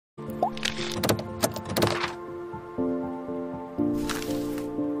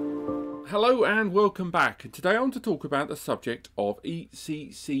Hello and welcome back. And today I want to talk about the subject of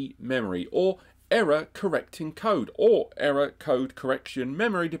ECC memory, or error correcting code, or error code correction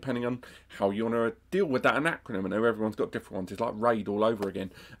memory, depending on how you want to deal with that, an acronym. I know everyone's got different ones. It's like RAID all over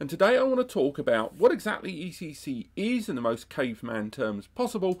again. And today I want to talk about what exactly ECC is in the most caveman terms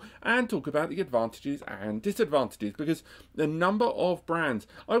possible, and talk about the advantages and disadvantages, because the number of brands,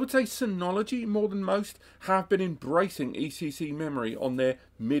 I would say Synology more than most, have been embracing ECC memory on their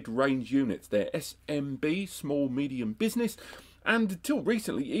mid-range units, their SMB, small medium business. And until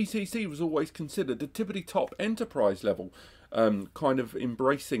recently, ECC was always considered the tippity-top enterprise level kind of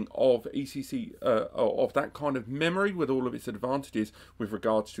embracing of ECC, of that kind of memory, with all of its advantages with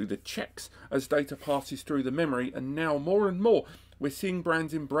regards to the checks as data passes through the memory. And now more and more we're seeing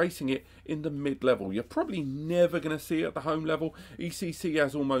brands embracing it in the mid-level. You're probably never going to see it at the home level. ECC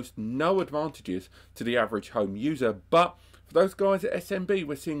has almost no advantages to the average home user, but for those guys at SMB,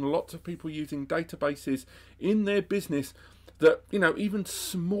 we're seeing lots of people using databases in their business that, you know, even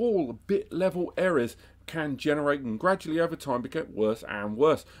small bit level errors can generate, and gradually over time get worse and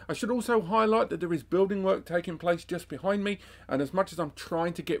worse. I should also highlight that there is building work taking place just behind me, and as much as I'm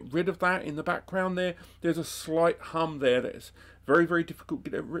trying to get rid of that in the background there's a slight hum there that's very, very difficult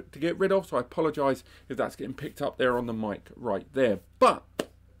to get rid of, so I apologise if that's getting picked up there on the mic right there. But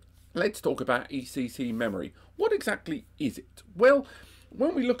let's talk about ECC memory. What exactly is it? Well,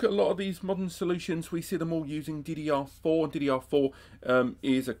 when we look at a lot of these modern solutions, we see them all using DDR4. And DDR4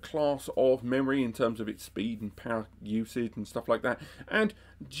 is a class of memory in terms of its speed and power usage and stuff like that. And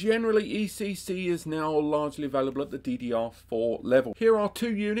generally, ECC is now largely available at the DDR4 level. Here are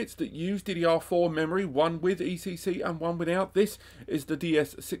two units that use DDR4 memory, one with ECC and one without. This is the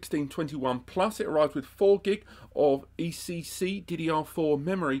DS720 Plus. It arrives with 4 gig of ECC DDR4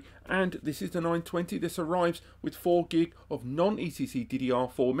 memory, and this is the 920. This arrives with 4 gig of non-ECC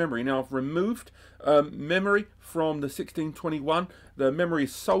DDR4 memory. Now I've removed memory from the 1621. The memory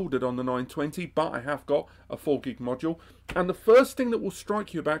is soldered on the 920, but I have got a 4 gig module. And the first thing that will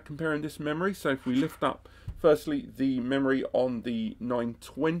strike you about comparing this memory, so if we lift up firstly the memory on the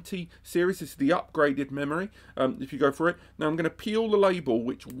 920 series, this is the upgraded memory, if you go for it. Now I'm going to peel the label,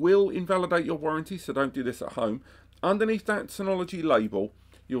 which will invalidate your warranty, so don't do this at home. Underneath that Synology label,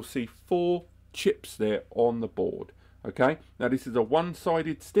 you'll see 4 chips there on the board. Okay, now this is a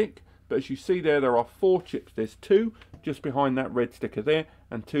one-sided stick, but as you see there are 4 chips. There's 2 just behind that red sticker there,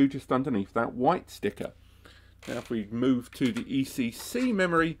 and 2 just underneath that white sticker. Now if we move to the ECC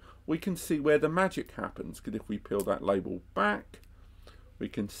memory, we can see where the magic happens, because if we peel that label back, we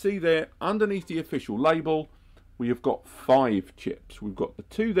can see there underneath the official label we have got 5 chips. We've got the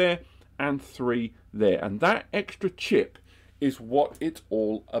 2 there and 3 there, and that extra chip is what it's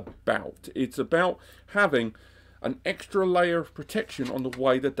all about. It's about having an extra layer of protection on the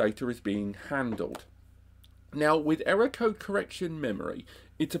way the data is being handled. Now with error code correction memory,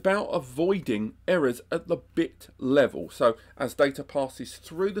 it's about avoiding errors at the bit level. So as data passes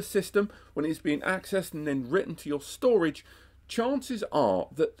through the system, when it's being accessed and then written to your storage, chances are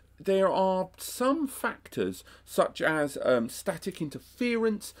that there are some factors such as static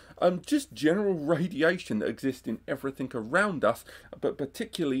interference, just general radiation that exists in everything around us, but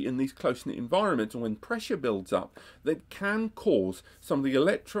particularly in these close-knit environments, and when pressure builds up, that can cause some of the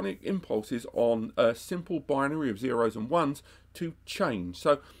electronic impulses on a simple binary of zeros and ones to change.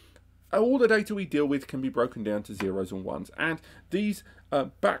 So all the data we deal with can be broken down to zeros and ones, and these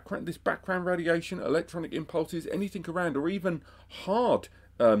this background radiation, electronic impulses, anything around, or even hard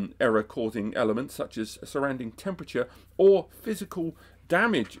error causing elements such as surrounding temperature or physical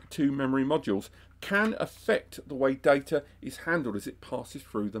damage to memory modules, can affect the way data is handled as it passes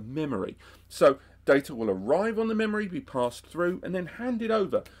through the memory. So data will arrive on the memory, be passed through, and then handed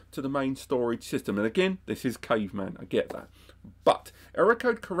over to the main storage system. And again, this is caveman, I get that. But error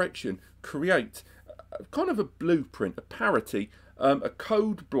code correction creates kind of a blueprint, a parity, a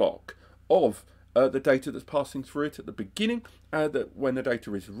code block of the data that's passing through it at the beginning, when the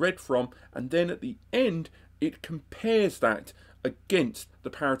data is read from, and then at the end it compares that against the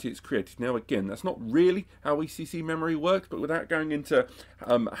parity it's created. Now again, that's not really how ECC memory works, but without going into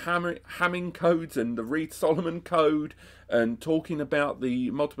Hamming codes and the Reed-Solomon code and talking about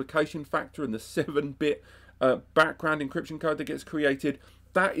the multiplication factor and the 7-bit background encryption code that gets created,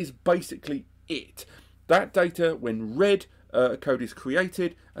 that is basically it. That data, when read, a code is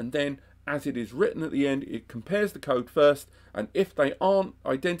created, and then as it is written at the end, it compares the code first, and if they aren't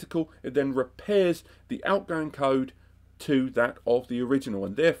identical, it then repairs the outgoing code to that of the original,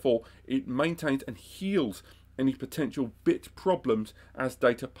 and therefore it maintains and heals any potential bit problems as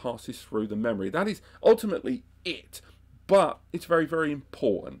data passes through the memory. That is ultimately it, but it's very, very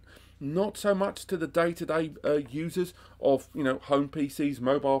important. not so much to the day-to-day users of, you know, home PCs,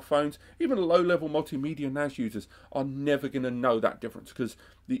 mobile phones. Even low-level multimedia NAS users are never going to know that difference, because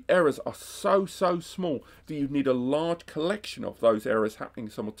the errors are so small that you need a large collection of those errors happening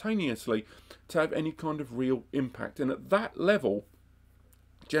simultaneously to have any kind of real impact. And at that level,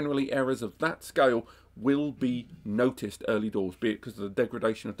 generally errors of that scale will be noticed early doors, be it because of the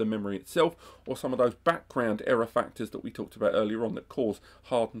degradation of the memory itself or some of those background error factors that we talked about earlier on that cause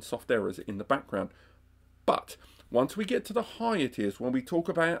hard and soft errors in the background. But once we get to the higher tiers, when we talk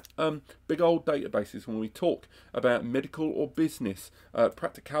about big old databases, when we talk about medical or business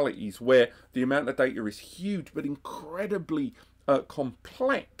practicalities where the amount of data is huge but incredibly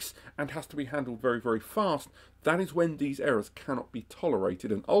complex and has to be handled very fast, that is when these errors cannot be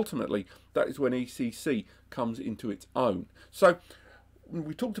tolerated, and ultimately that is when ECC comes into its own. So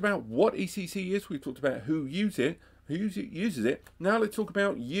we talked about what ECC is, we've talked about who uses it. Now let's talk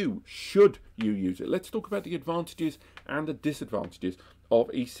about should you use it. Let's talk about the advantages and the disadvantages of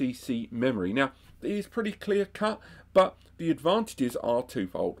ECC memory. Now it is pretty clear cut, but the advantages are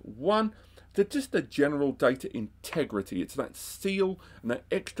twofold. One, just the general data integrity. It's that seal and that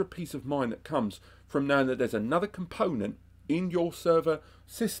extra peace of mind that comes from knowing that there's another component in your server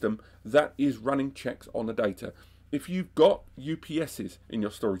system that is running checks on the data. If you've got UPSs in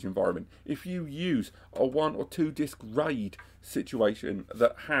your storage environment, if you use a 1 or 2 disk RAID situation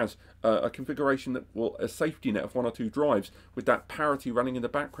that has a configuration that will a safety net of 1 or 2 drives with that parity running in the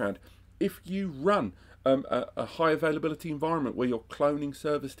background, if you run a high availability environment where you're cloning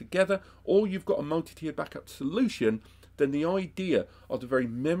servers together, or you've got a multi-tiered backup solution, then the idea of the very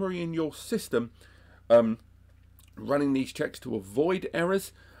memory in your system running these checks to avoid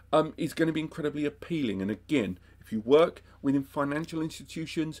errors is going to be incredibly appealing. And again, if you work within financial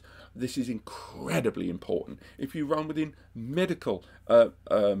institutions, this is incredibly important. If you run within medical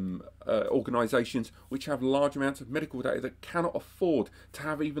organizations which have large amounts of medical data that cannot afford to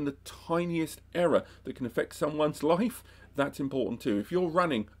have even the tiniest error that can affect someone's life, that's important too. If you're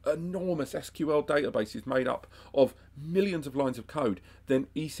running enormous SQL databases made up of millions of lines of code, then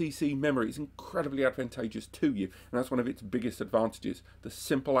ECC memory is incredibly advantageous to you, and that's one of its biggest advantages, the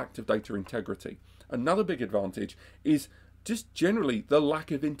simple act of data integrity. Another big advantage is just generally the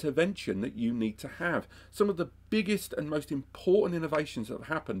lack of intervention that you need to have. Some of the biggest and most important innovations that have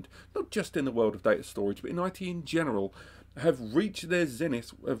happened, not just in the world of data storage, but in IT in general, have reached their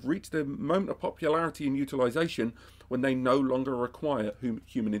zenith, have reached their moment of popularity and utilization when they no longer require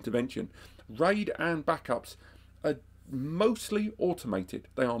human intervention. RAID and backups are mostly automated.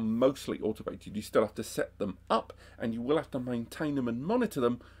 They are mostly automated. You still have to set them up and you will have to maintain them and monitor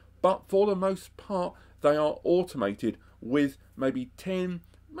them, but for the most part they are automated with maybe 10,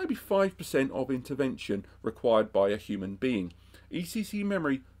 maybe 5% of intervention required by a human being. ECC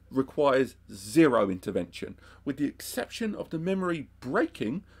memory requires zero intervention, with the exception of the memory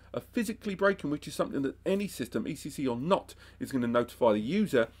breaking, physically breaking, which is something that any system, ECC or not, is going to notify the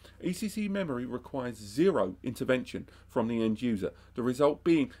user. ECC memory requires zero intervention from the end user. The result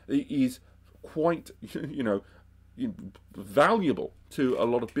being it is quite, valuable to a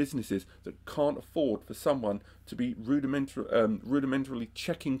lot of businesses that can't afford for someone to be rudimentarily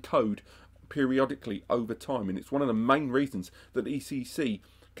checking code periodically over time. And it's one of the main reasons that ECC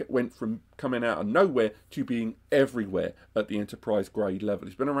went from coming out of nowhere to being everywhere at the enterprise grade level.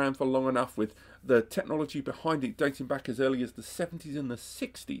 It's been around for long enough, with the technology behind it dating back as early as the 70s and the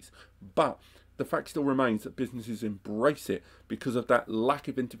 60s, but the fact still remains that businesses embrace it because of that lack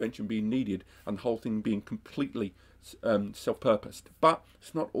of intervention being needed and the whole thing being completely self-purposed. But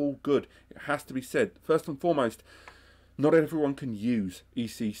it's not all good. It has to be said. First and foremost, not everyone can use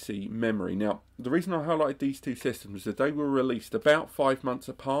ECC memory. Now, the reason I highlighted these two systems is that they were released about 5 months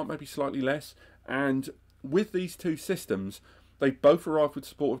apart, maybe slightly less, and with these two systems, they both arrived with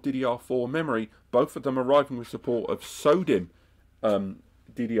support of DDR4 memory, both of them arriving with support of SODIMM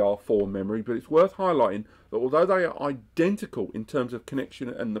DDR4 memory. But it's worth highlighting that although they are identical in terms of connection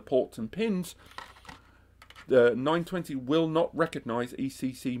and the ports and pins, the 920 will not recognize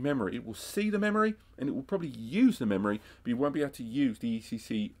ECC memory. It will see the memory and it will probably use the memory, but you won't be able to use the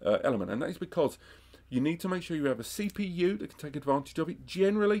ECC element. And that is because you need to make sure you have a CPU that can take advantage of it.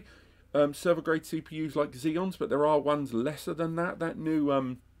 Generally, server grade CPUs like Xeons, but there are ones lesser than that. That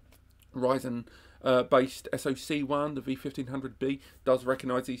new Ryzen based SoC one, the V1500B, does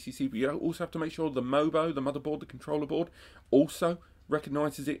recognize ECC, but you also have to make sure the MOBO, the motherboard, the controller board, also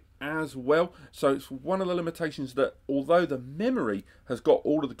recognizes it as well. So it's one of the limitations, that although the memory has got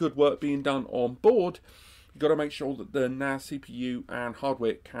all of the good work being done on board, you've got to make sure that the NAS CPU and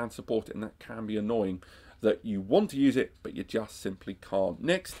hardware can support it, and that can be annoying, that you want to use it but you just simply can't.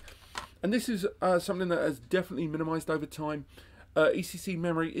 Next, And this is something that has definitely minimized over time. ECC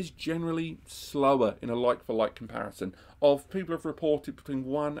memory is generally slower in a like-for-like comparison. People have reported between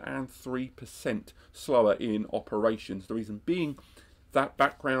 1 and 3% slower in operations. The reason being that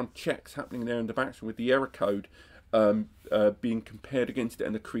background checks happening there in the background with the error code being compared against it,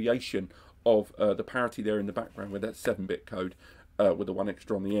 and the creation of the parity there in the background with that 7-bit code with the 1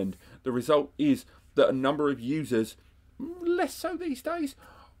 extra on the end. The result is that a number of users, less so these days,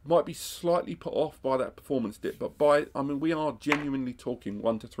 might be slightly put off by that performance dip, but we are genuinely talking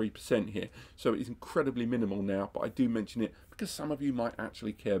 1 to 3% here, so it is incredibly minimal now. But I do mention it because some of you might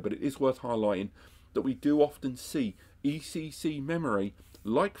actually care. But it is worth highlighting that we do often see ECC memory,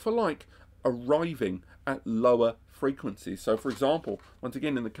 like for like, arriving at lower frequencies. So, for example, once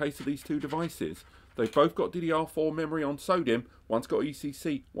again, in the case of these two devices, they've both got DDR4 memory on SODIMM. One's got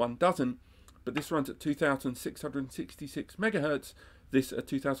ECC, one doesn't, but this runs at 2,666 megahertz. This at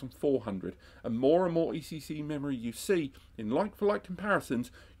 2,400, and more ECC memory you see in like-for-like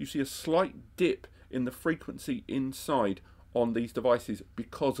comparisons, you see a slight dip in the frequency inside on these devices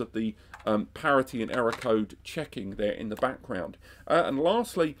because of the parity and error code checking there in the background. And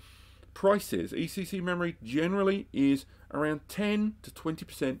lastly, prices. ECC memory generally is around 10 to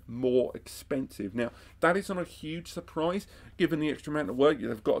 20% more expensive. Now, that isn't a huge surprise given the extra amount of work.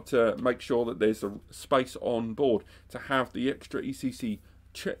 You've got to make sure that there's a space on board to have the extra ECC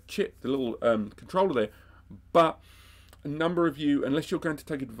chip, the little controller there. But a number of you, unless you're going to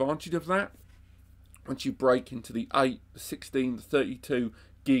take advantage of that, once you break into the 8, the 16, the 32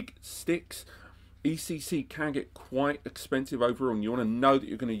 gig sticks, ECC can get quite expensive overall, and you want to know that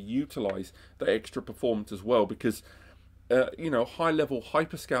you're going to utilize that extra performance as well, because high-level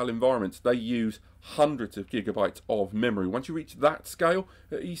hyperscale environments, they use hundreds of gigabytes of memory. Once you reach that scale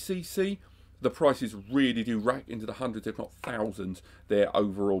at ECC, the prices really do rack into the hundreds, if not thousands, there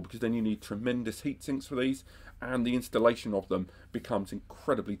overall, because then you need tremendous heat sinks for these, and the installation of them becomes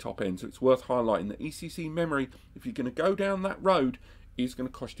incredibly top-end. So it's worth highlighting that ECC memory, if you're going to go down that road, is going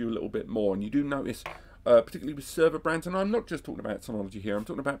to cost you a little bit more. And you do notice, particularly with server brands, and I'm not just talking about Synology here, I'm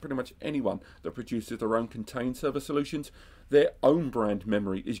talking about pretty much anyone that produces their own contained server solutions, their own brand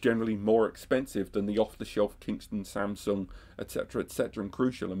memory is generally more expensive than the off-the-shelf Kingston, Samsung, etc., and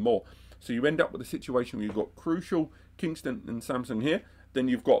Crucial and more. So you end up with a situation where you've got Crucial, Kingston and Samsung here, then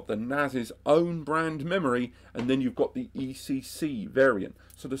you've got the NAS's own brand memory, and then you've got the ECC variant.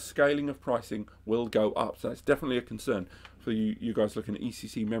 So the scaling of pricing will go up. So that's definitely a concern for you guys looking at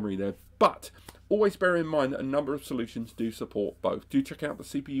ECC memory there. But always bear in mind that a number of solutions do support both. Do check out the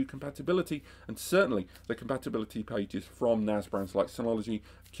CPU compatibility, and certainly the compatibility pages from NAS brands like Synology,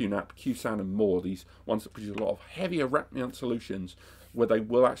 QNAP, QSAN and more. These ones that produce a lot of heavier rack mount solutions where they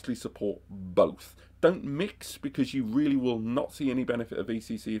will actually support both. Don't mix, because you really will not see any benefit of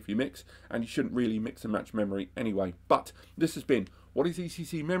ECC if you mix, and you shouldn't really mix and match memory anyway. But this has been, what is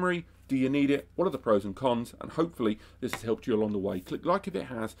ECC memory? Do you need it? What are the pros and cons? And hopefully this has helped you along the way. Click like if it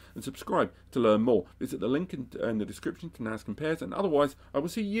has, and subscribe to learn more. Visit the link in the description to NAS Compares, and otherwise I will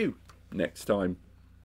see you next time.